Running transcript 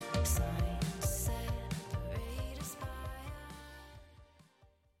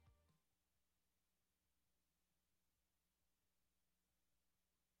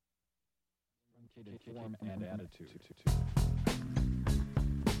form and attitude.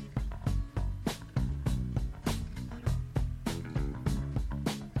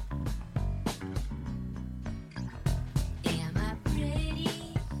 Am I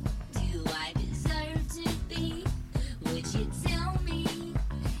pretty? Do I deserve to be? Would you tell me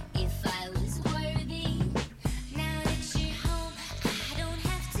if I was worthy? Now that you're home, I don't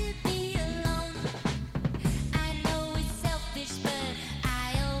have to be alone. I know it's selfish, but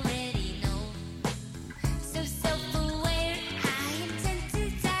I already know. So self-aware, I intend to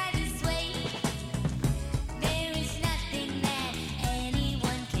die this way. There is nothing that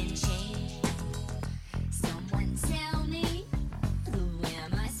anyone can change. Someone tell me, who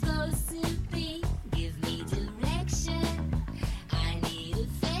am I supposed to be? Give me direction, I need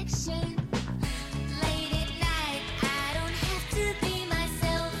affection. Late at night, I don't have to be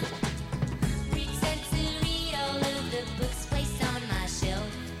myself. Pretend to read all of the books placed on my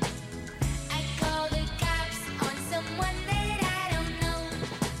shelf. I call the cops on someone that I don't know.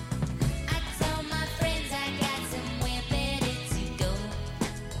 I tell my friends I got somewhere better to go.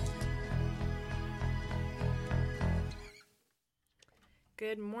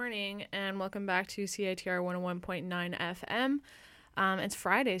 Good morning and welcome back to CITR 101.9 FM. It's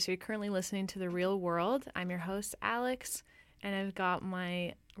Friday, so you're currently listening to The Real World. I'm your host, Alex, and I've got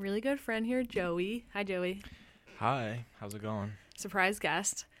my really good friend here, Joey. Hi, Joey. Hi, how's it going? Surprise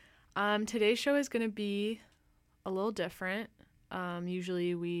guest. Today's show is going to be a little different.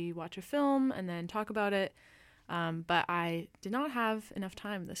 Usually we watch a film and then talk about it, but I did not have enough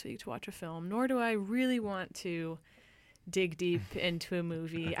time this week to watch a film, nor do I really want to dig deep into a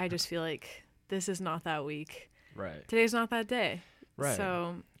movie. I just feel like this is not that week. Right. Today's not that day. Right.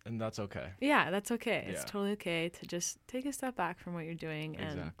 So, And that's okay. yeah, that's okay. It's Yeah. totally okay to just take a step back from what you're doing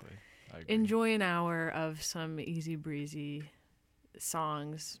and Exactly. I agree. enjoy an hour of some easy breezy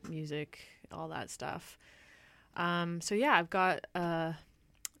songs, music, all that stuff. So yeah, I've got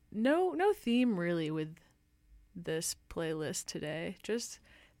no theme really with this playlist today. Just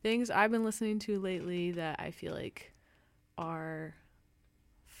things I've been listening to lately that I feel like are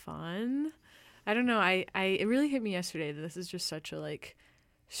fun. I don't know. It really hit me yesterday that this is just such a like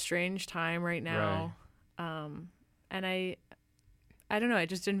strange time right now. And I don't know. I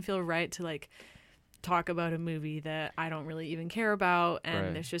just didn't feel right to like talk about a movie that I don't really even care about. And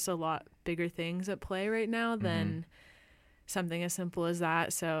Right. there's just a lot bigger things at play right now than something as simple as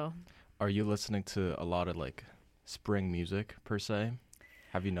that. So Are you listening to a lot of like spring music per se?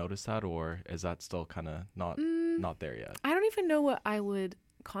 Have you noticed that, or is that still kind of not there yet? I don't even know what I would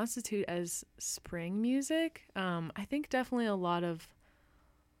constitute as spring music. I think definitely a lot of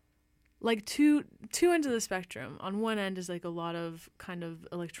like two ends of the spectrum. On one end is like a lot of kind of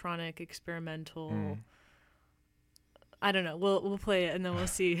electronic experimental. I don't know. We'll play it and then we'll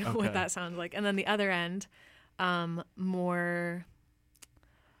see Okay. what that sounds like. And then the other end, more.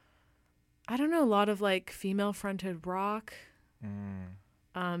 I don't know. A lot of like female fronted rock.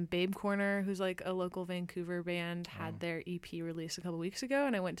 Babe Corner, who's like a local Vancouver band, had their EP released a couple weeks ago,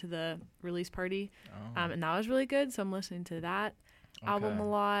 and I went to the release party, and that was really good. So I'm listening to that album a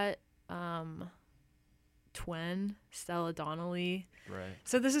lot. Twen, Stella Donnelly. Right.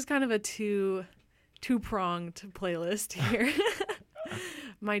 So this is kind of a two-pronged playlist here.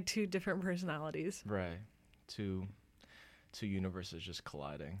 My two different personalities. Right. Two universes just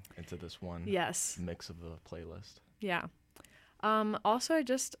colliding into this one Yes. mix of the playlist. Yeah. Also, I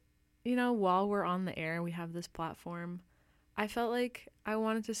just, while we're on the air, we have this platform. I felt like I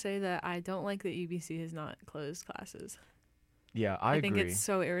wanted to say that I don't like that UBC has not closed classes. Yeah, I agree. think it's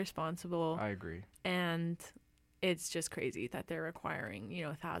so irresponsible. I agree. And it's just crazy that they're requiring,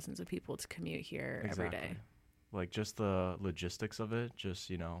 thousands of people to commute here every day. Like just the logistics of it,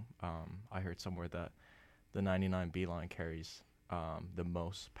 I heard somewhere that the 99B line carries the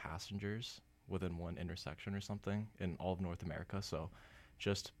most passengers within one intersection or something in all of North America. So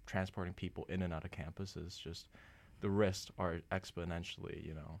just transporting people in and out of campus is just, the risks are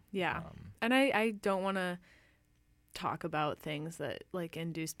exponentially, Yeah. And I don't want to talk about things that like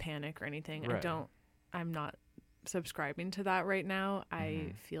induce panic or anything. Right. I'm not subscribing to that right now.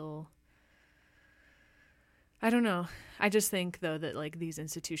 I feel, I don't know. I just think though that like these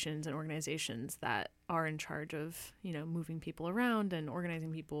institutions and organizations that are in charge of, moving people around and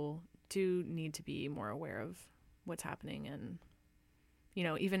organizing people do need to be more aware of what's happening. And,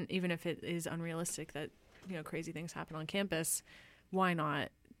 even if it is unrealistic that, crazy things happen on campus, why not,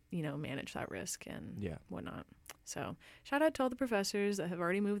 manage that risk and whatnot. So shout out to all the professors that have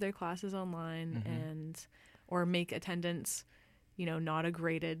already moved their classes online or make attendance, not a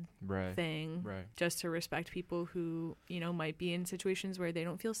graded thing, just to respect people who, might be in situations where they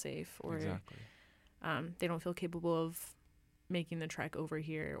don't feel safe or they don't feel capable of making the trek over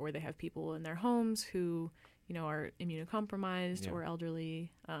here, or they have people in their homes who, you know, are immunocompromised or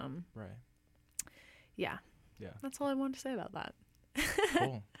elderly. Right. Yeah. Yeah. That's all I wanted to say about that.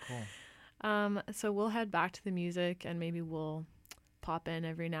 Cool. So we'll head back to the music, and maybe we'll pop in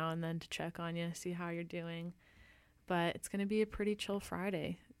every now and then to check on you, see how you're doing. But it's going to be a pretty chill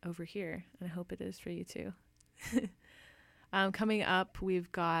Friday over here, and I hope it is for you too. Coming up,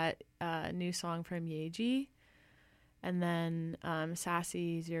 we've got a new song from Yeji, and then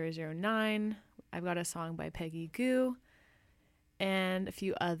Sassy 009. I've got a song by Peggy Goo, and a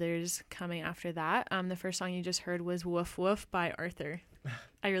few others coming after that. The first song you just heard was Woof Woof by Arthur.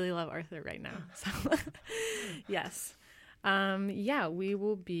 I really love Arthur right now. So yes. Yeah, we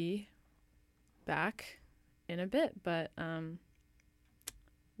will be back in a bit, but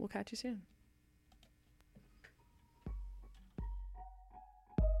we'll catch you soon.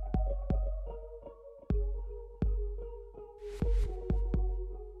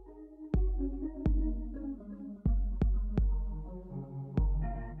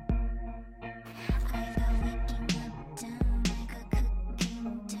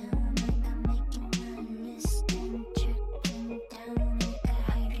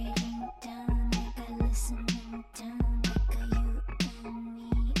 Listening down like a you and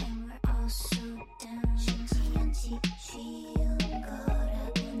me, and we're all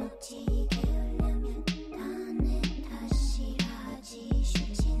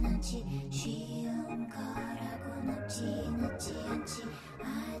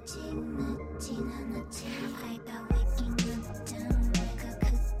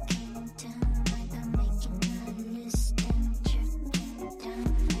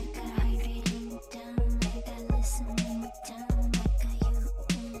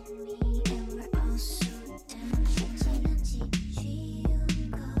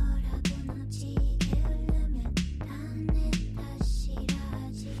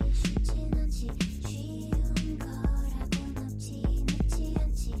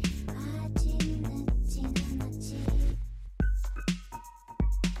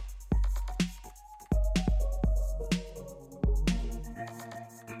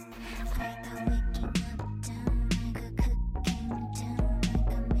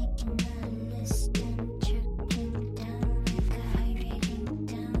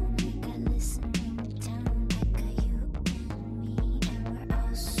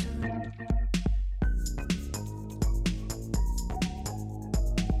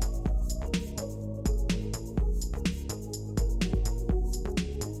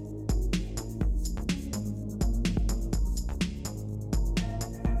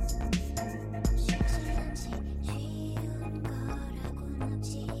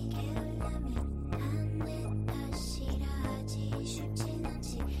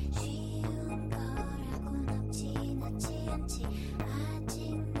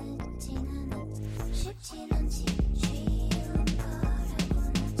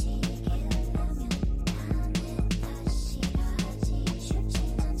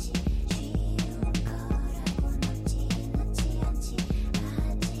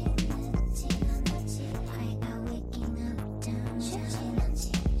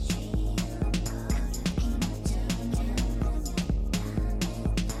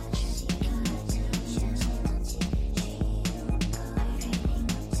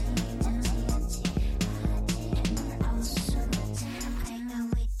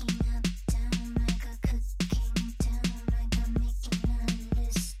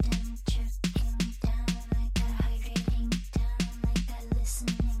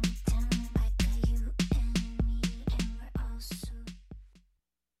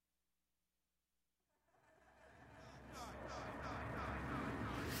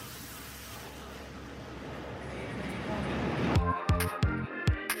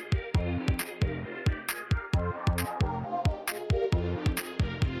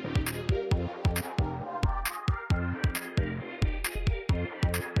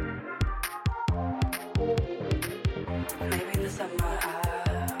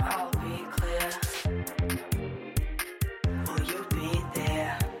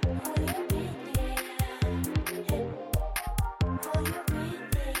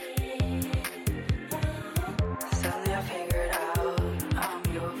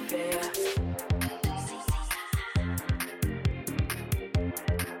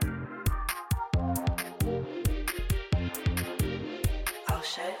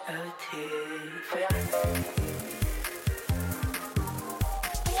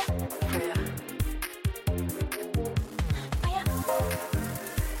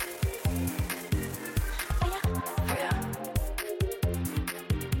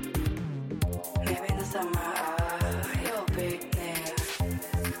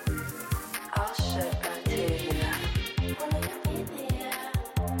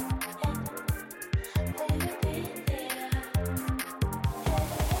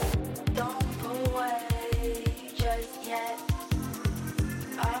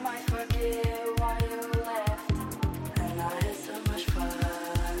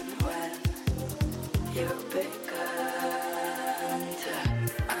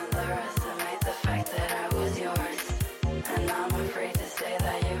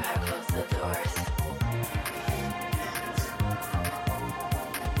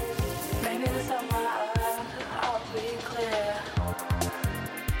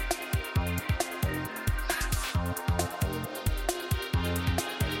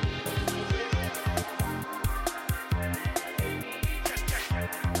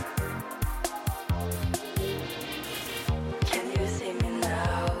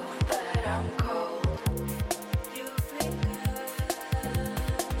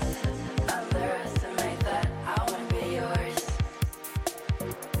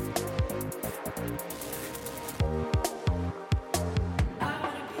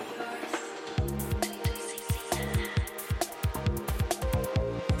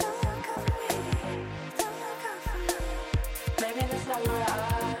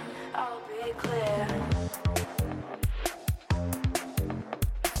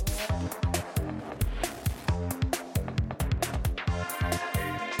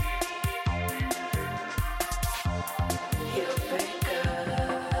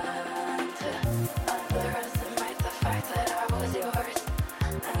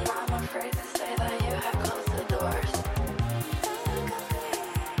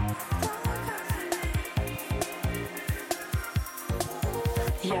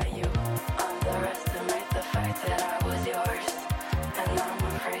Yeah, you underestimate the fact that I was yours. And I'm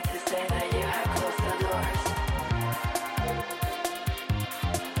afraid to say that you have closed the doors.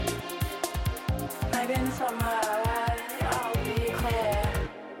 Maybe in summer I'll be clear.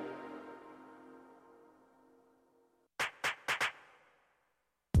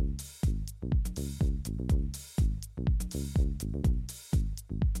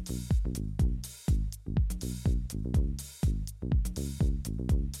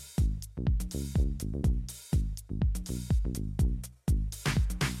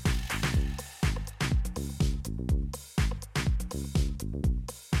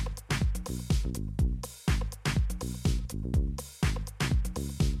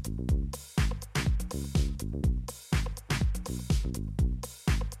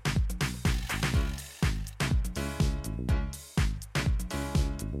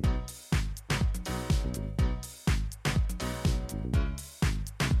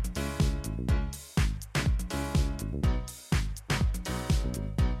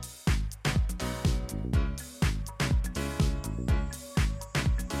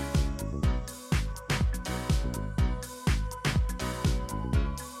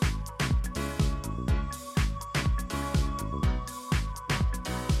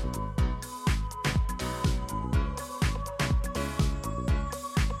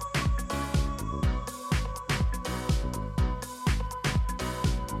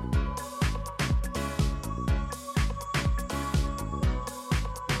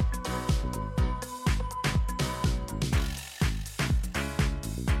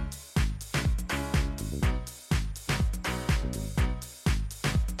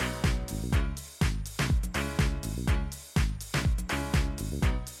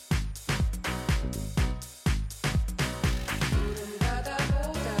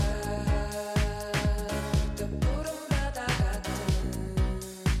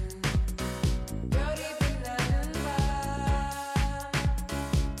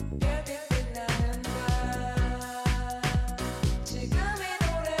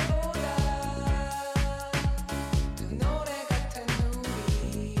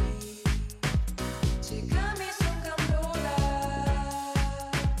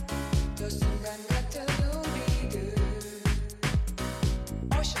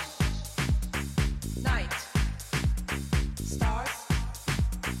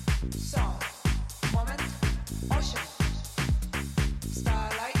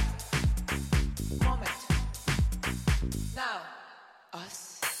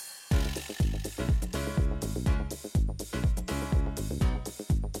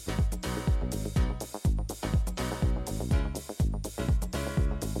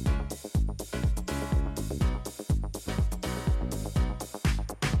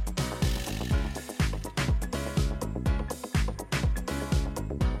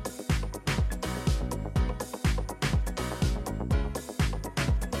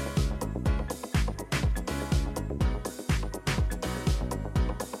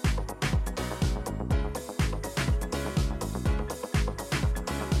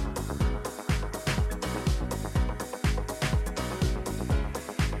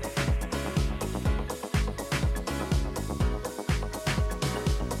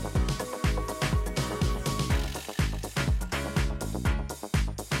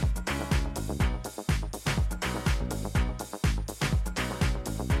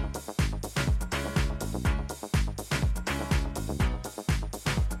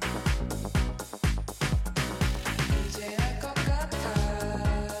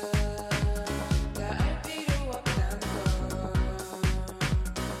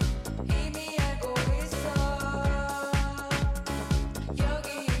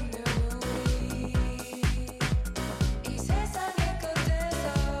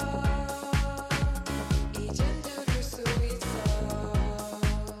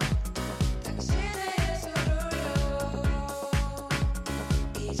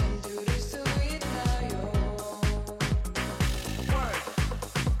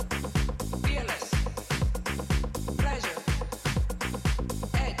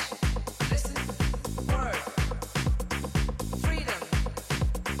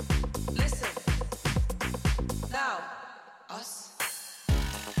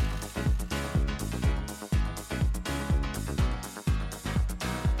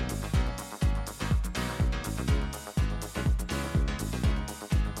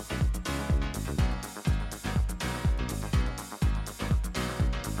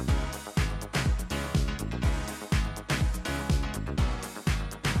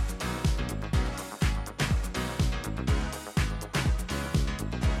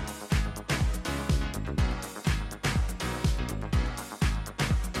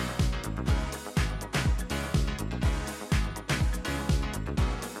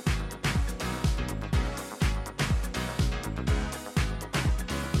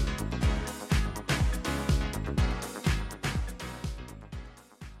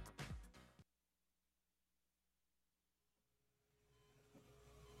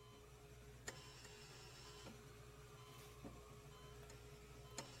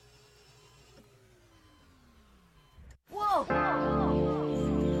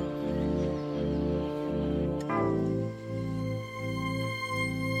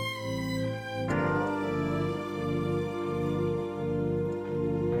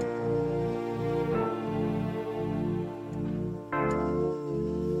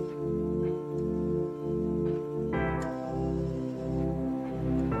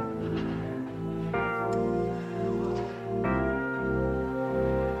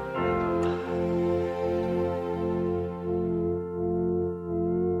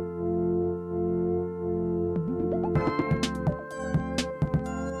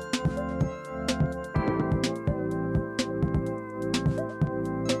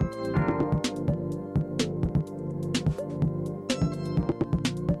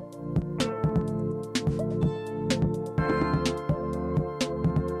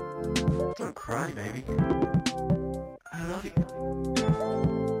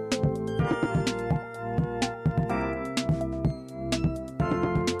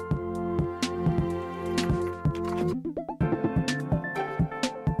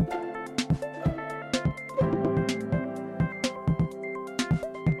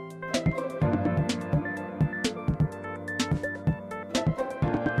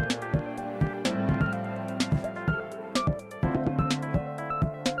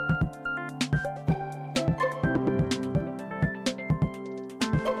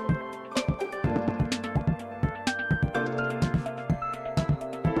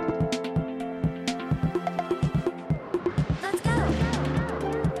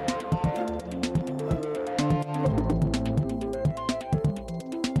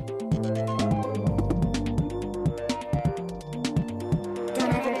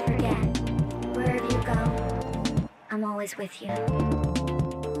 always with you.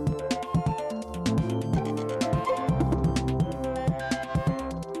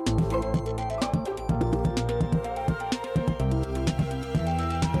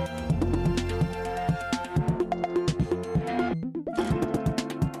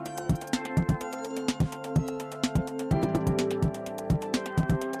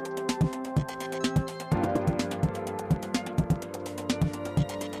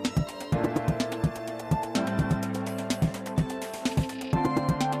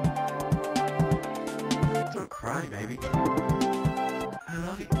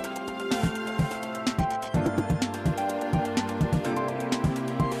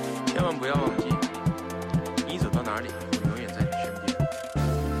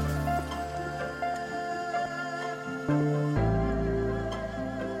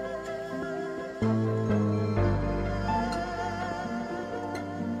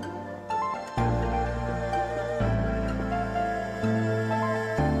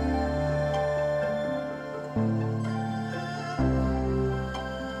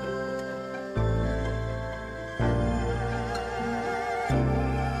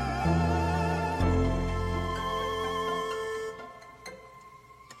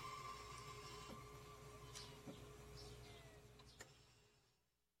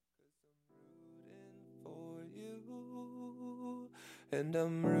 And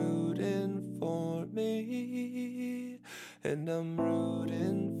I'm rooting for me, and I'm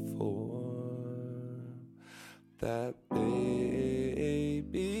rooting for that baby.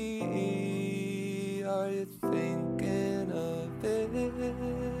 Are you thinking of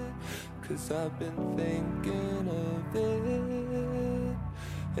it? 'Cause I've been thinking of it,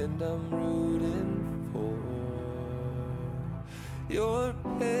 and I'm rooting for your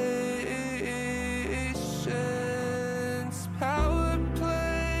patience. Power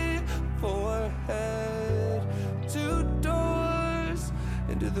play, forehead, 2 doors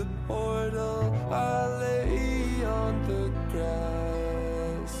into the portal. I lay on the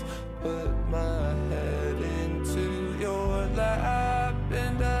grass, put my head into your lap,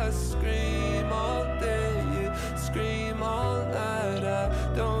 and I scream all day, you scream all night. I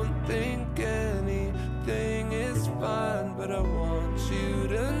don't think anything is fine, but I want you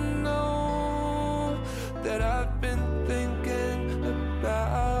to know that I've been thinking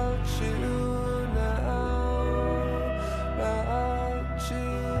about you now, about you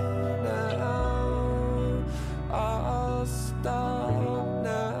now. I'll stop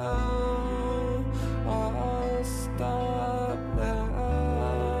now, I'll stop now,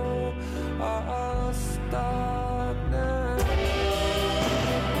 I'll stop now.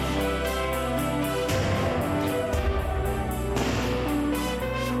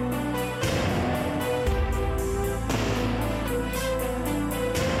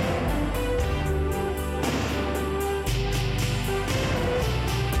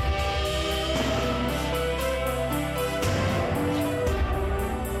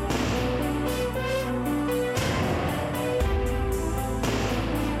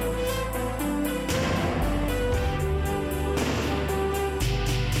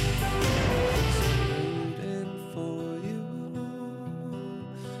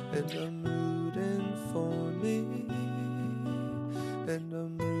 And I'm rooting for me, and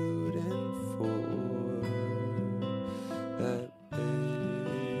I'm rooting for that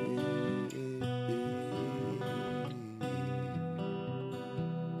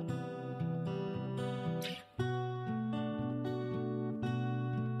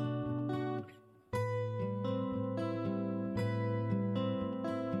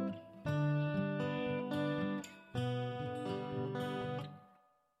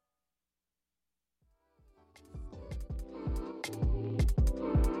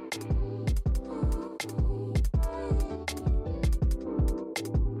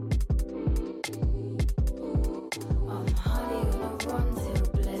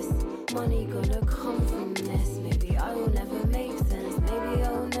money gonna come from this? Maybe I will never make sense. Maybe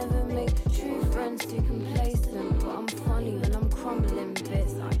I will never make true friends too complacent. But I'm funny when I'm crumbling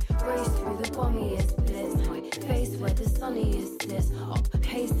bits. I race through the bummiest blitz. My face where the sunniest is. Up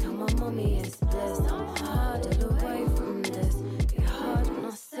pace till my mummy is bliss. I'm harded away from this. You heard when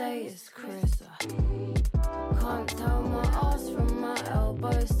I say it's Chris. Can't tell my ass from my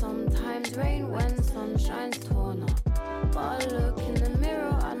elbow. Sometimes rain when sunshine's torn up. But I look in the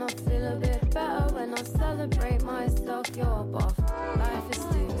mirror and I feel a bit better when I celebrate myself. You're buff. Life is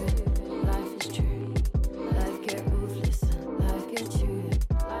stupid, life is true. Life get ruthless and life get chewed.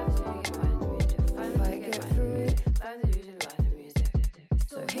 Life is really fine music. If I get through it, life is usually like the music.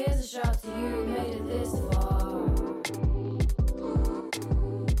 So here's a shout to you who made it this far.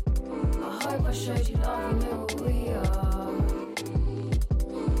 I hope I showed you love, you know what we are.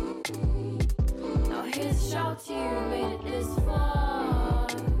 to you who made it this far.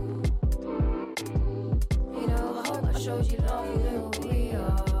 You know, I hope I showed you love, you know what we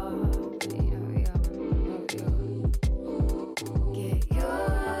are. Get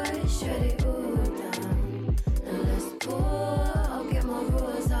yours, shut it all down. Now let's pour, I'll get my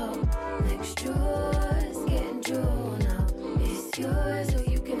rules out. Next drawers, getting drawn out. It's yours, or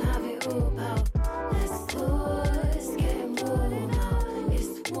you can have it all, pal. Let's pause, getting worn out.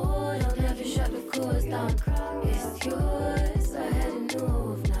 It's war, I'll never shut the cause down. It's yours, I had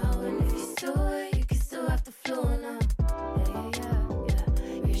enough now. And if you saw it, you can still have the floor now. Yeah.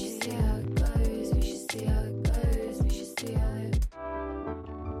 We should see how it goes, we should see how it goes, we should see how it.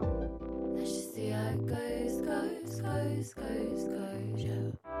 Let's just see how it goes, yeah.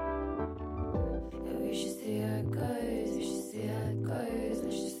 Yeah, we should see how it goes, we should see how it goes,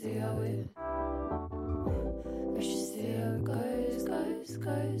 let's just see how it. We should see how it goes.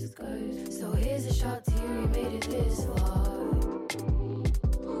 So here's a shot to you, we made it this far.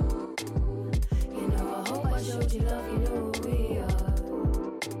 You know, I hope I showed you love, you know what we are.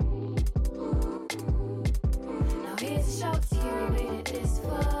 Now here's a shout to you, we made it this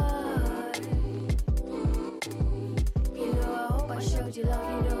far. You know, I hope I showed you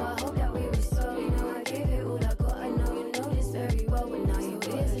love, you know, I hope that we were so. You know, I gave it all I got, I know you know this very well. But now you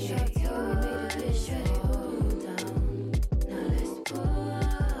here's a shout to you, we made it this far.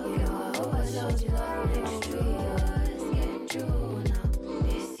 Showed you love in extra yours, getting drawn out.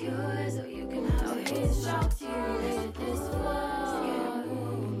 It's yours, or you can have it. Here's a shout to you, made it this far. Getting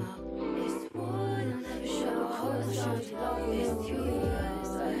warm out. It's one, I'll never show. I hope I showed you love, it's yours.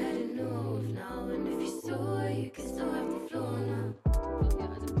 I had enough now, and if you saw it, you can still have the floor now.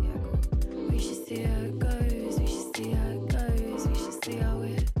 We should see how it goes, we should see how it goes, we should see how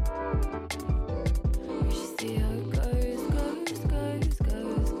it. We should see how it goes, yeah.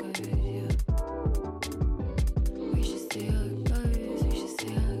 We should see how it goes, we should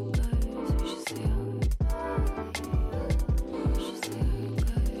see how it goes, we should see how it. We should see how it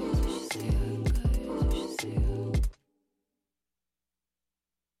goes, we should see how it goes, we should see how it.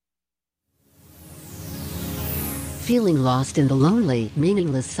 Feeling lost in the lonely,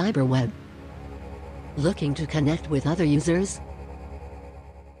 meaningless cyberweb? Looking to connect with other users?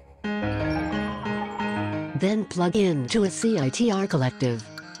 Then plug in to a CITR collective.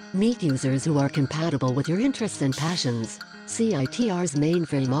 Meet users who are compatible with your interests and passions. CITR's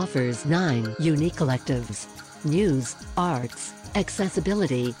mainframe offers 9 unique collectives: news, arts,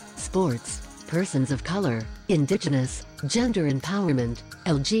 accessibility, sports, persons of color, indigenous, gender empowerment,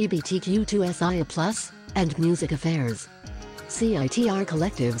 LGBTQ2SIA+, and music affairs. CITR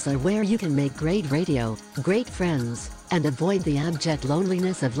collectives are where you can make great radio, great friends, and avoid the abject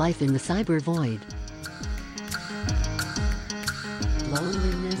loneliness of life in the cyber void.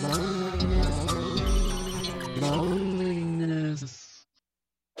 Loneliness.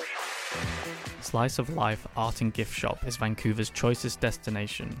 Slice of Life Art and Gift Shop is Vancouver's choicest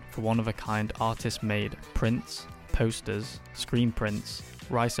destination for one-of-a-kind artist-made prints, posters, screen prints,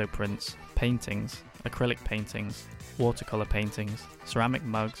 rhizo prints, paintings, acrylic paintings, watercolor paintings, ceramic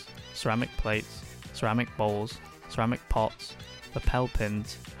mugs, ceramic plates, ceramic bowls, ceramic pots, lapel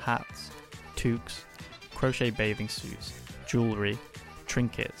pins, hats, toques, crochet bathing suits, jewellery,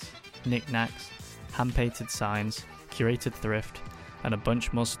 trinkets, knickknacks, hand-painted signs, curated thrift, and a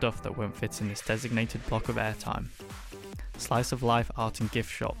bunch more stuff that won't fit in this designated block of airtime. Slice of Life Art and Gift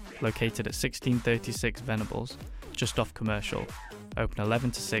Shop, located at 1636 Venables, just off Commercial, open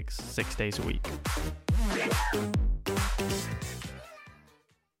 11 to 6, 6 days a week.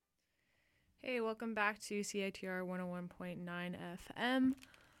 Hey, welcome back to CITR 101.9 FM.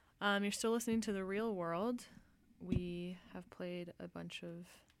 You're still listening to The Real World. We have played a bunch of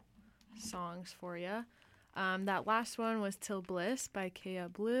songs for you. That last one was Till Bliss by Kea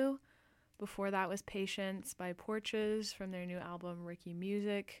Blue. Before that was Patience by Porches from their new album Ricky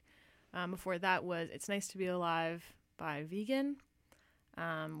Music. Before that was It's Nice to Be Alive by Vegan.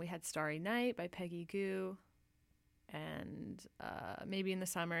 We had Starry Night by Peggy Goo. And Maybe in the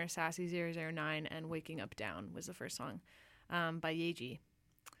Summer, Sassy 009, and Waking Up Down was the first song by Yeji.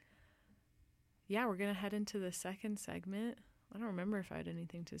 Yeah, we're going to head into the second segment. I don't remember if I had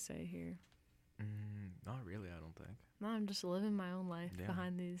anything to say here. Not really, I don't think. No, I'm just living my own life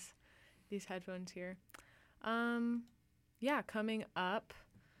behind these headphones here. Yeah, coming up,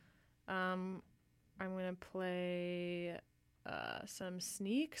 I'm going to play some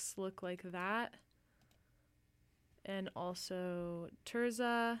Sneaks, Look Like That, and also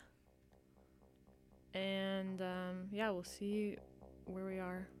Terza. And yeah, we'll see where we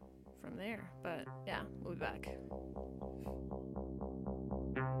are from there. But yeah, we'll be back.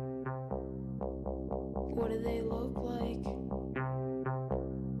 What do they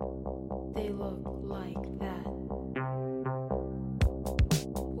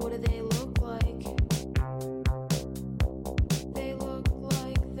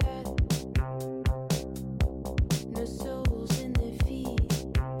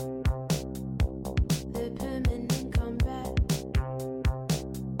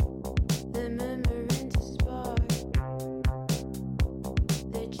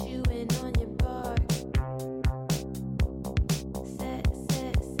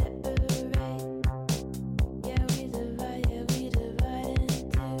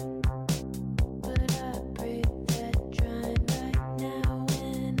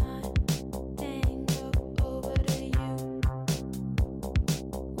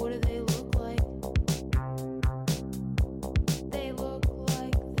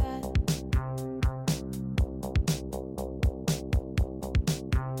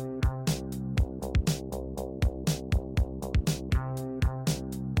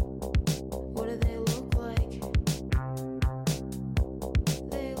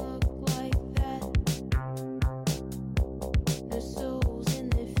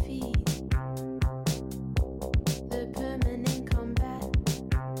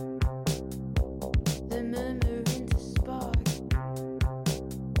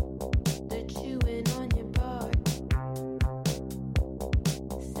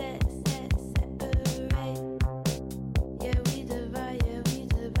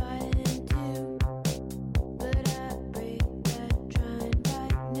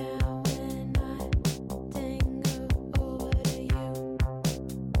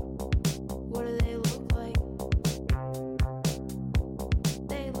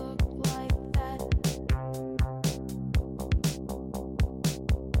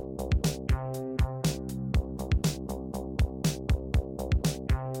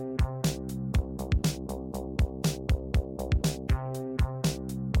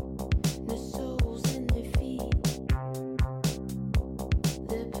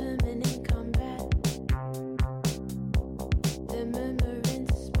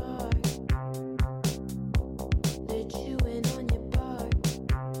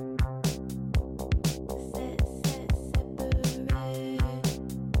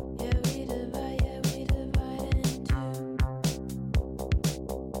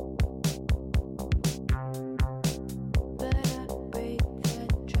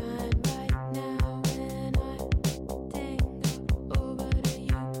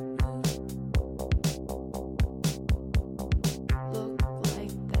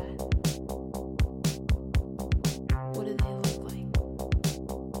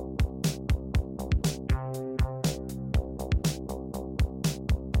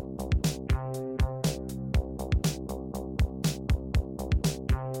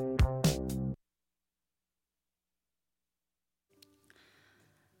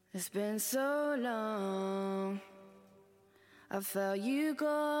It's been so long, I felt you gone,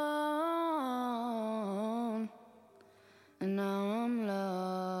 and now I'm lost.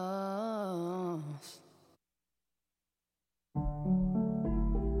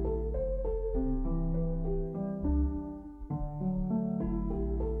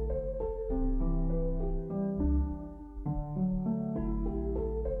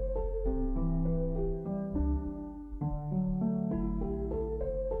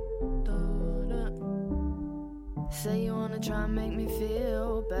 Say you wanna try and make me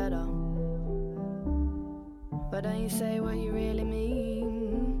feel better, but then you say what you really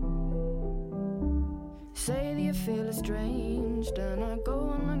mean. Say that you feel estranged, and I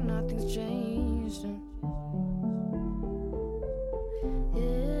go on like nothing's changed. And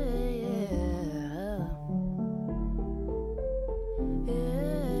yeah,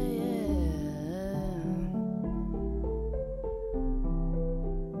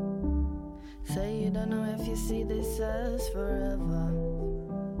 say you don't know if you see this as forever.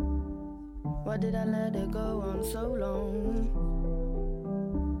 Why did I let it go on so long?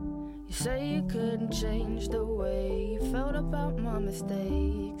 You say you couldn't change the way you felt about my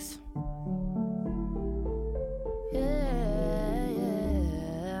mistakes. Yeah.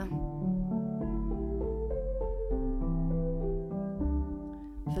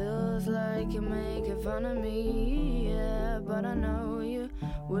 Feels like you're making fun of me, yeah, but I know you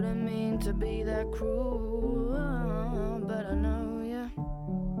wouldn't mean to be that cruel, but I know you.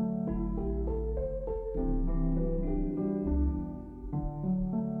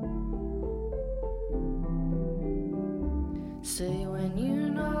 Say when you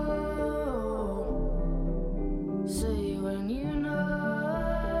know, say when you know,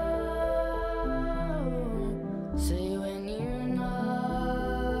 say when you know,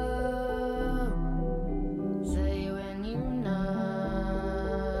 say when you know.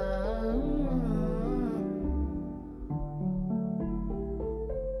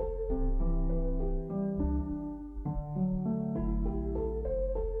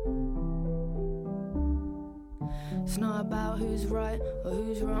 It's not about who's right or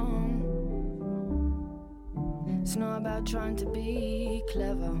who's wrong. It's not about trying to be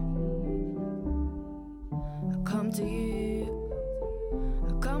clever. I come to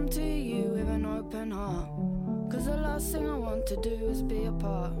you with an open heart, 'cause the last thing I want to do is be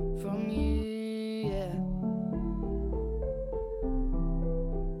apart from you, yeah.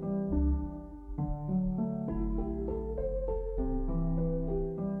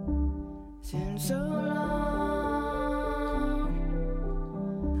 Since so long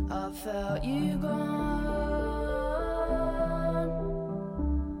I felt you gone,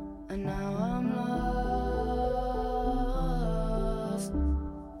 and now I'm lost.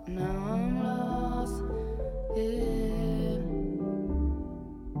 Now I'm lost, yeah.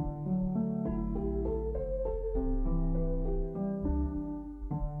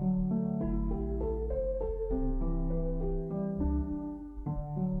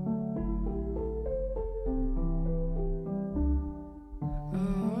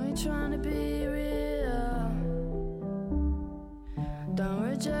 We're trying to be real. Don't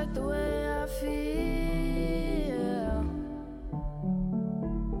reject the way I feel.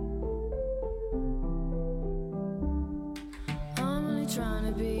 I'm only trying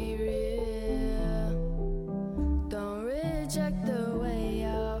to be real. Don't reject the way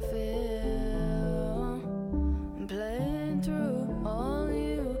I feel. I'm playing through all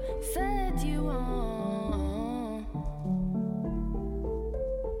you said you want.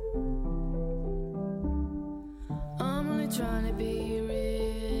 I'm only trying to be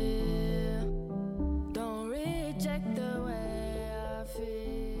real. Don't reject the way I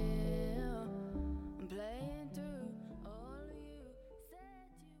feel. I'm playing through all you said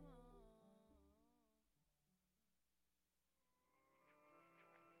you want.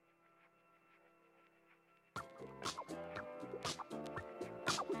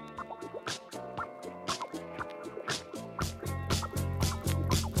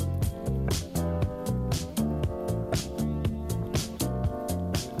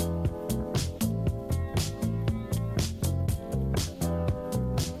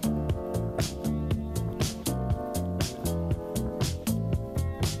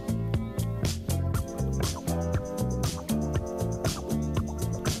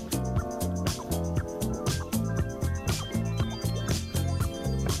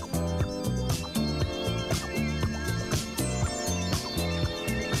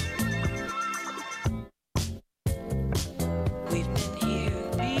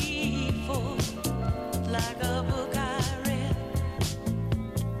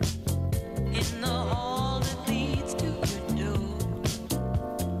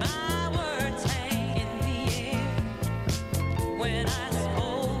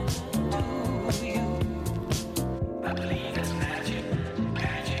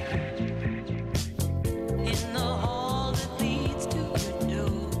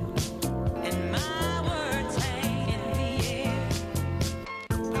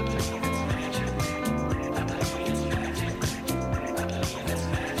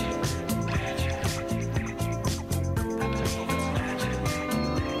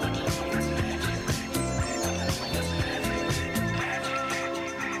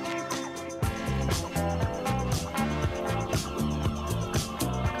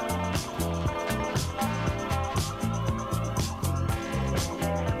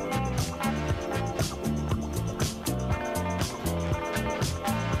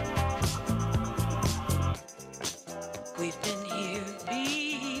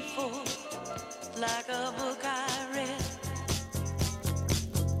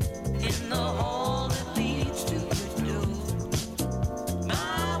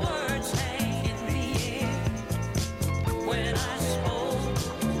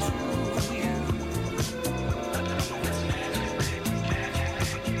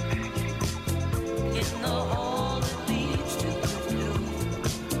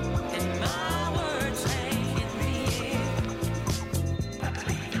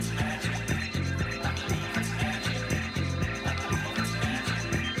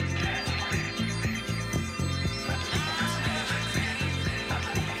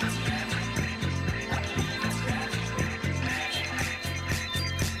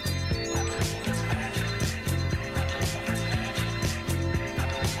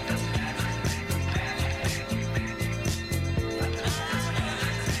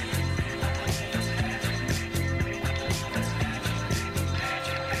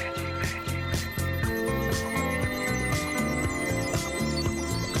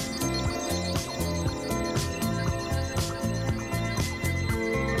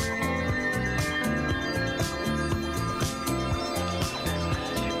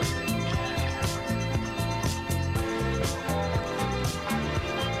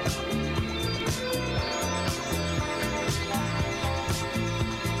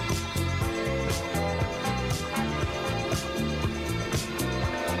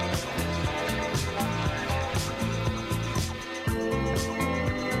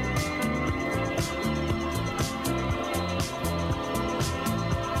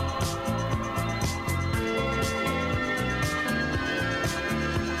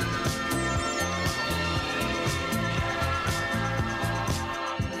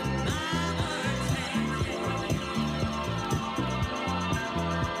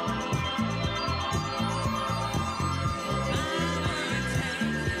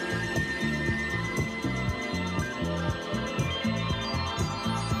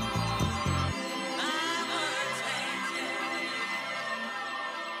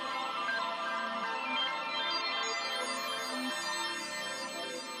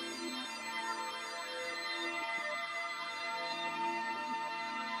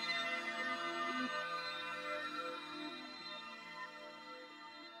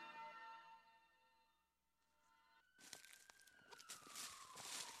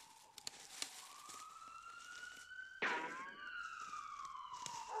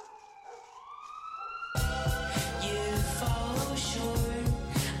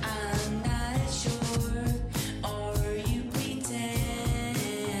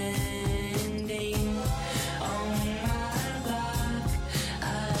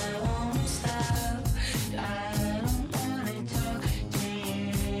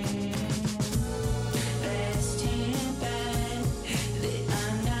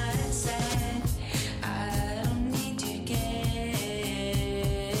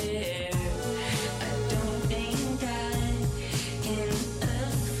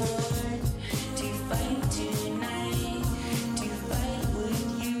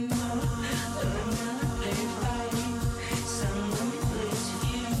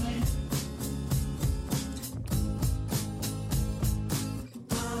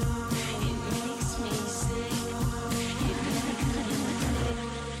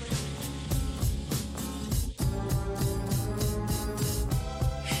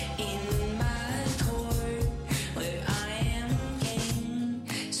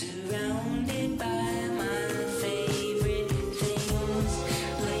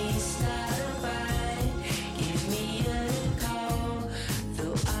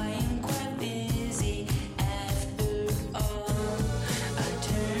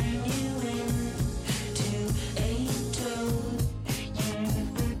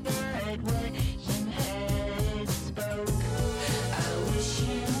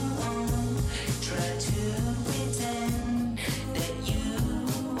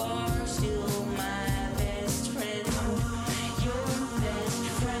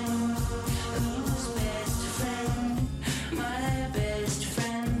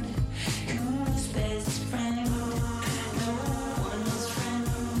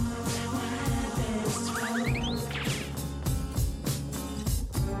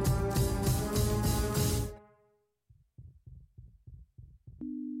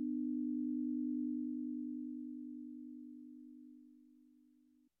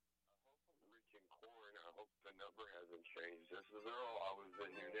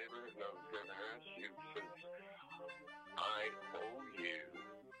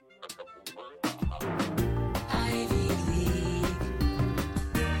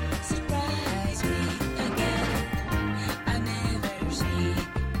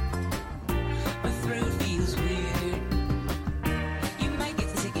 My throat feels weird. You might get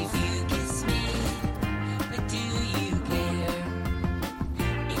sick if you kiss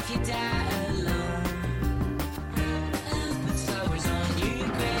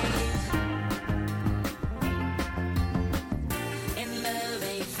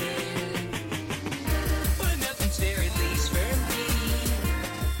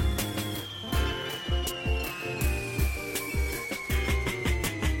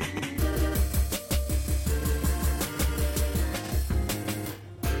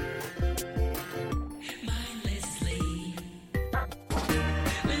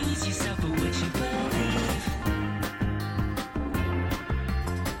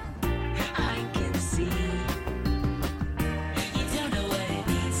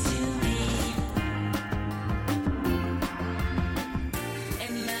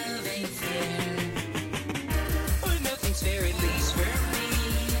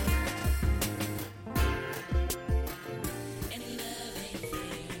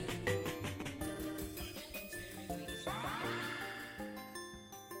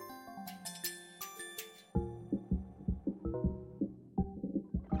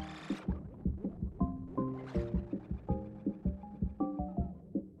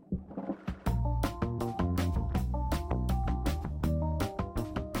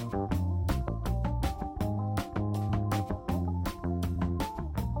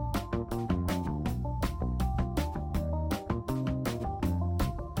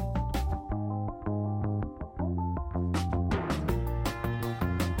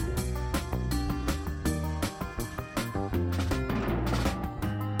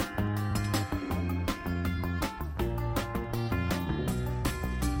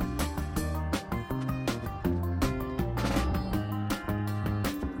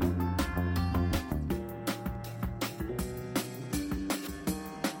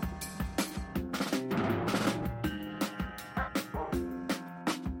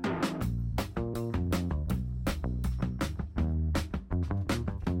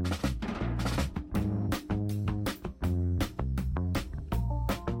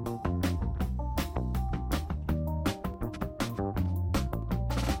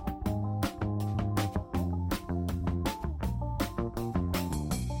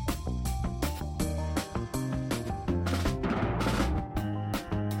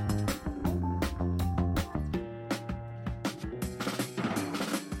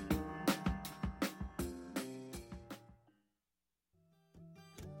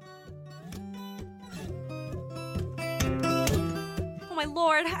my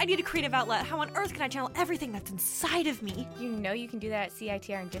lord, I need a creative outlet. How on earth can I channel everything that's inside of me? You know you can do that at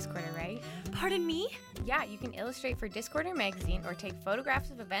CITR and Discorder, right? Pardon me? Yeah, you can illustrate for Discorder magazine or take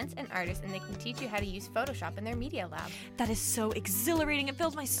photographs of events and artists, and they can teach you how to use Photoshop in their media lab. That is so exhilarating. It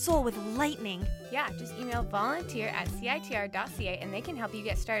fills my soul with lightning. Yeah, just email volunteer@citr.ca and they can help you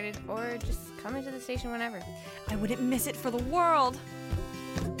get started, or just come into the station whenever. I wouldn't miss it for the world.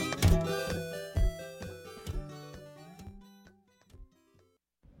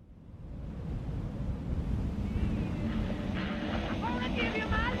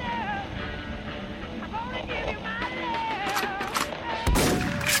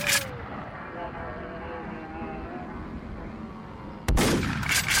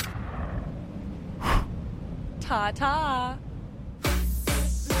 Ta-ta.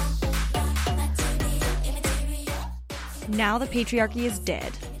 Now the patriarchy is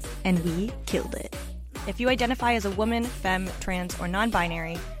dead, and we killed it. If you identify as a woman, femme, trans, or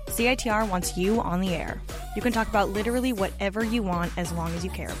non-binary, CITR wants you on the air. You can talk about literally whatever you want as long as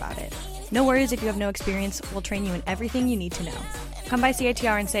you care about it. No worries if you have no experience, we'll train you in everything you need to know. Come by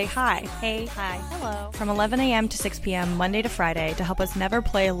CITR and say hi, hey, hi, hello, from 11 a.m. to 6 p.m. Monday to Friday to help us never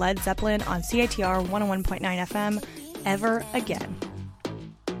play Led Zeppelin on CITR 101.9 FM ever again.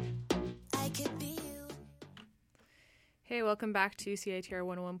 Hey, welcome back to CITR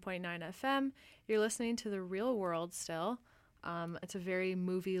 101.9 FM. You're listening to The Real World still. It's a very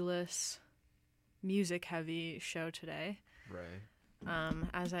movieless, music-heavy show today. Right.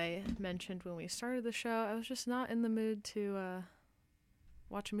 As I mentioned when we started the show, I was just not in the mood to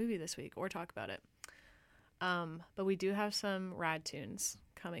watch a movie this week or talk about it. But we do have some rad tunes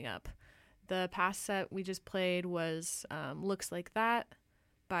coming up. The past set we just played was Looks Like That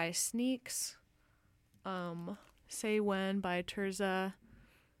by Sneaks. Say When by Terza.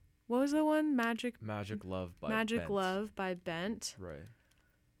 What was the one? Magic Love by Magic Bent. Love by Bent. Right.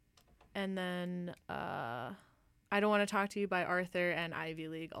 And then I Don't Want to Talk to You by Arthur, and Ivy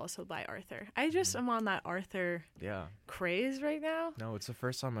League also by Arthur. I just am on that Arthur craze right now. No, it's the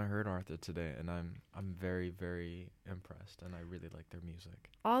first time I heard Arthur today, and I'm very, very impressed, and I really like their music.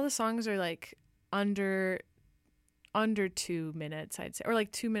 All the songs are like under 2 minutes, I'd say, or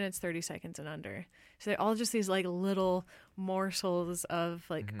like 2 minutes 30 seconds and under. So they're all just these like little morsels of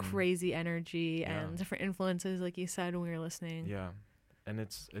like crazy energy and different influences, like you said when we were listening. Yeah. And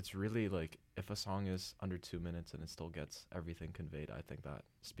it's really like, if a song is under 2 minutes and it still gets everything conveyed, I think that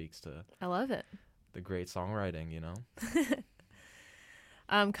speaks to I love it. The great songwriting, you know?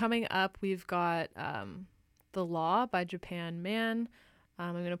 Coming up, we've got The Law by Japan Man.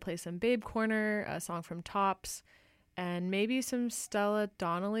 I'm going to play some Babe Corner, a song from Tops, and maybe some Stella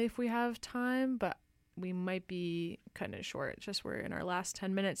Donnelly if we have time, but we might be cutting it short. It's just we're in our last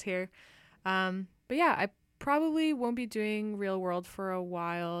 10 minutes here. But yeah, I probably won't be doing Real World for a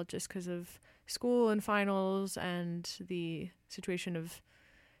while just because of school and finals and the situation of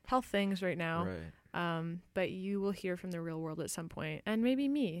health things right now. Right. But you will hear from The Real World at some point, and maybe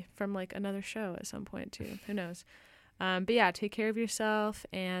me from like another show at some point too. Who knows? But yeah, take care of yourself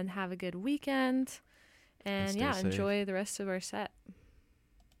and have a good weekend. And yeah, safe. Enjoy the rest of our set.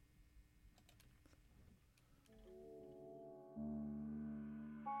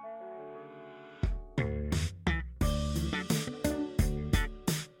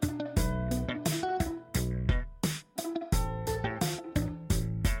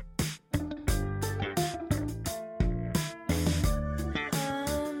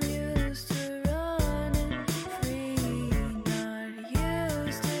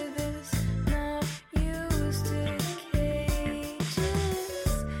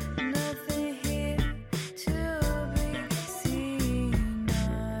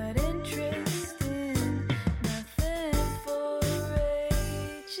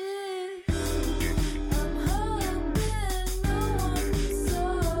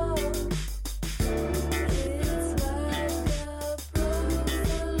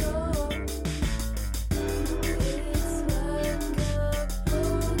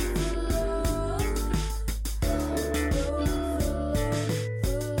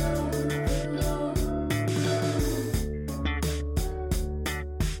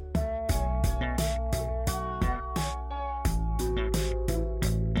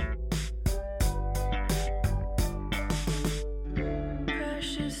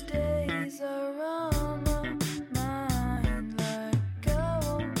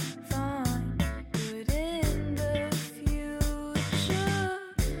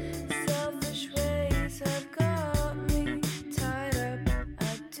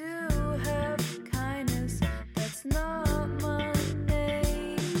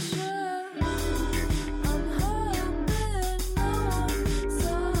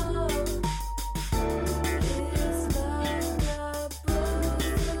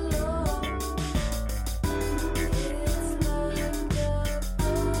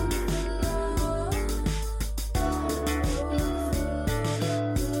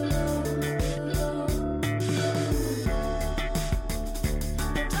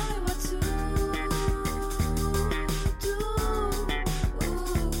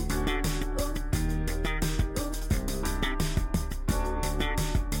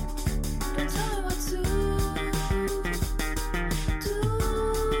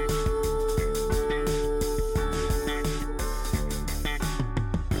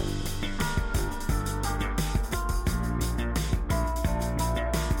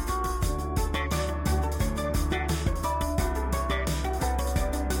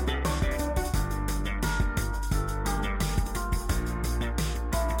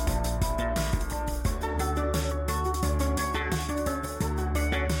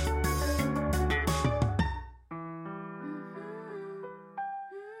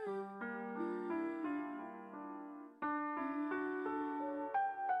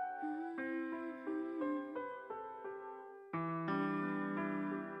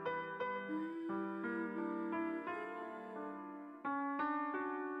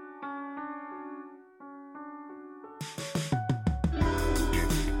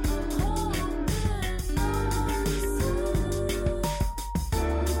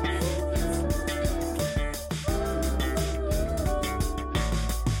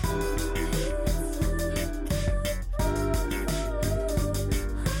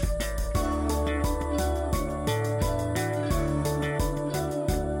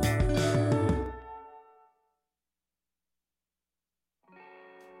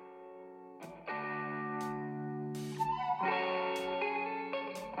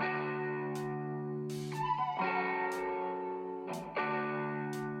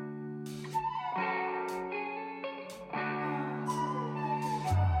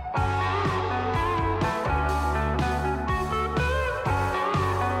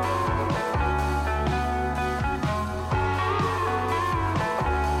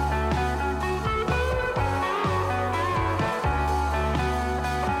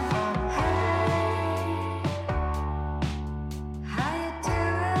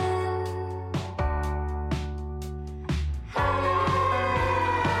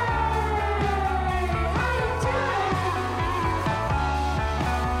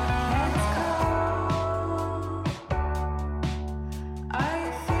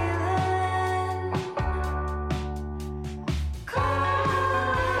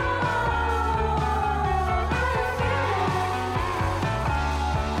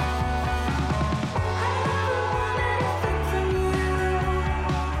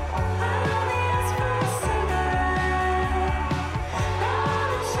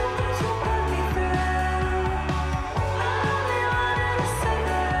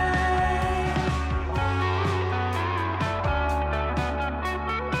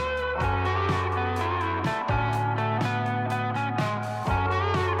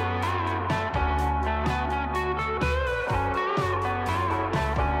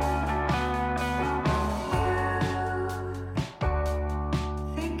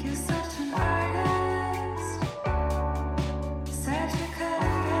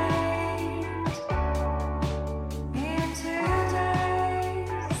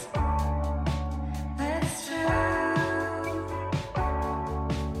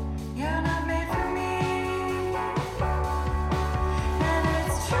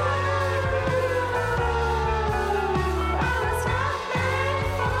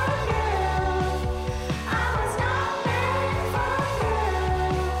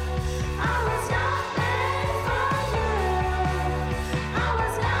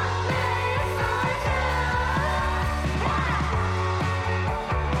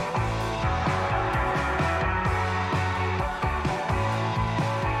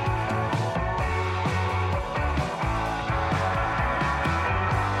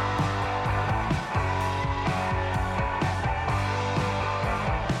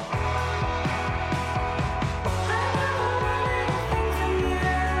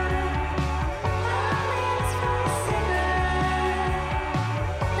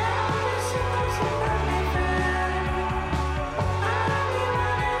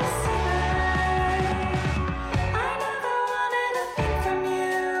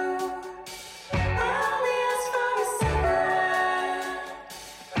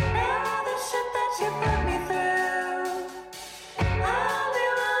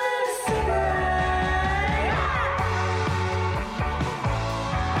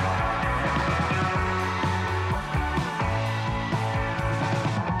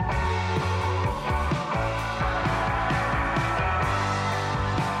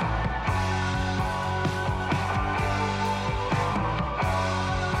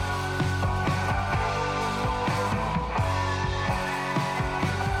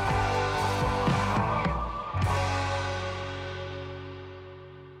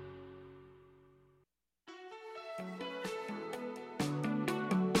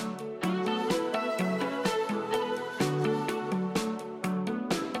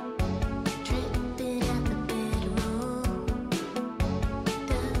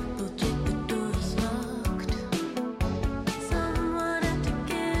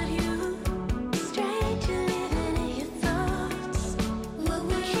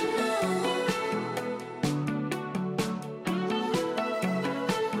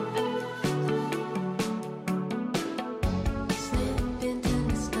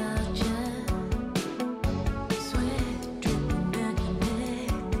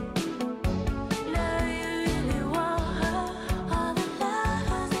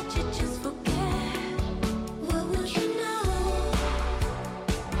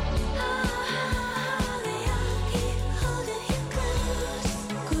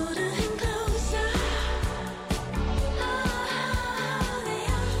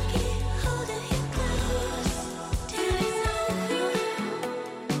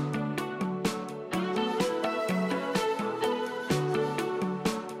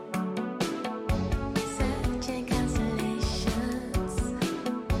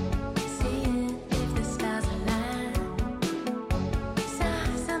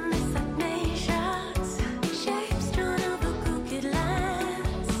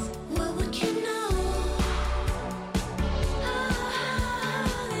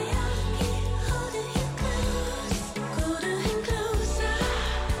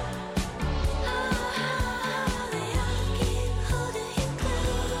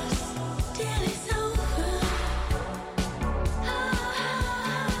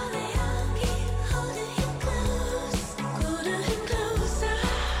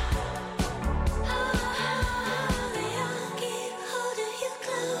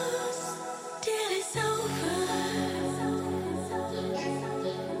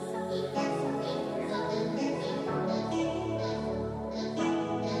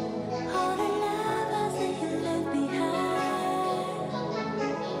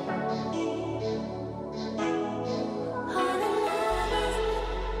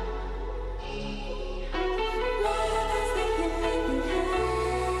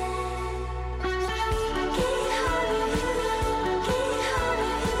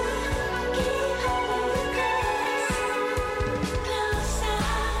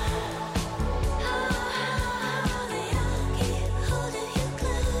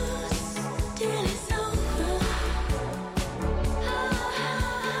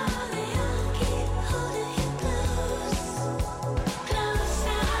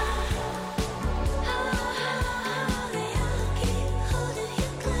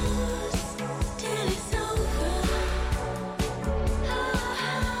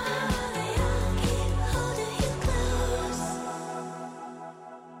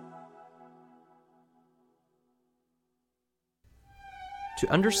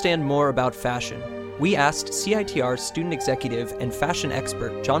 To understand more about fashion, we asked CITR student executive and fashion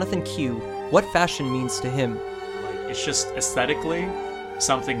expert Jonathan Q what fashion means to him. Like, it's just aesthetically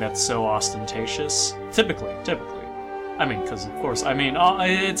something that's so ostentatious. Typically. I mean, because of course, I mean,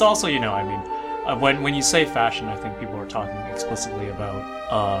 it's also, you know, I mean, when you say fashion, I think people are talking explicitly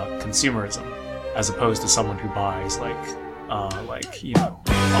about consumerism, as opposed to someone who buys like you know,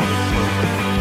 all the clothing